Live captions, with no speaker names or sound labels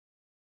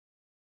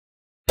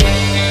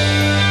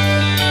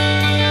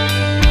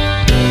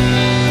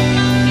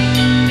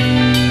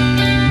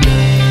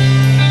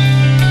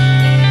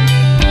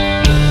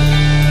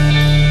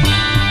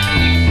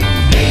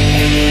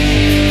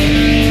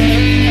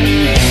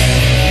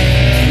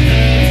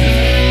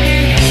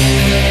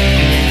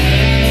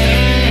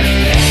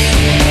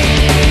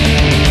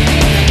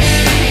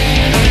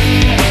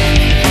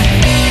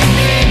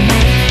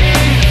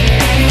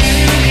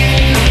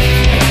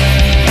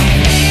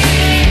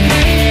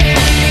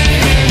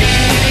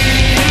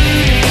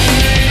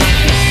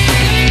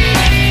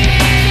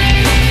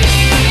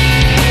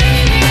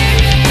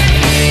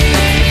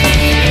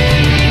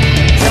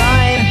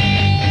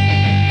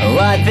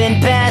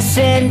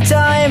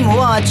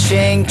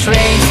watching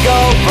trains go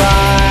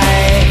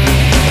by.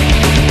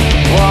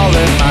 All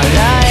of my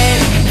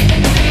life,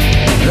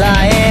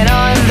 lying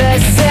on the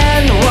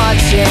sand,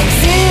 watching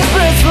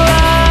zebras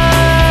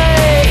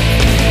fly,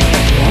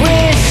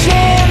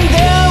 wishing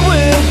there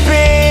would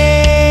be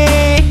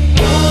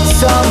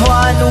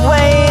someone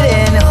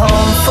waiting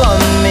home for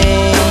me.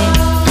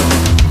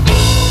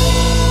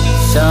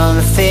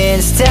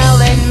 Something's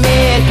telling me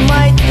it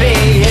might be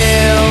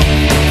you,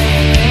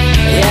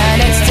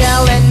 and it's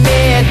telling me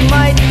it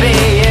might be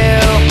you.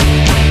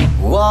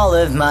 All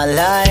of my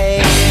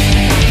life,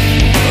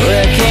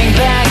 looking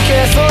back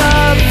as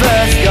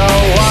lovers go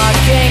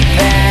walking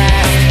past.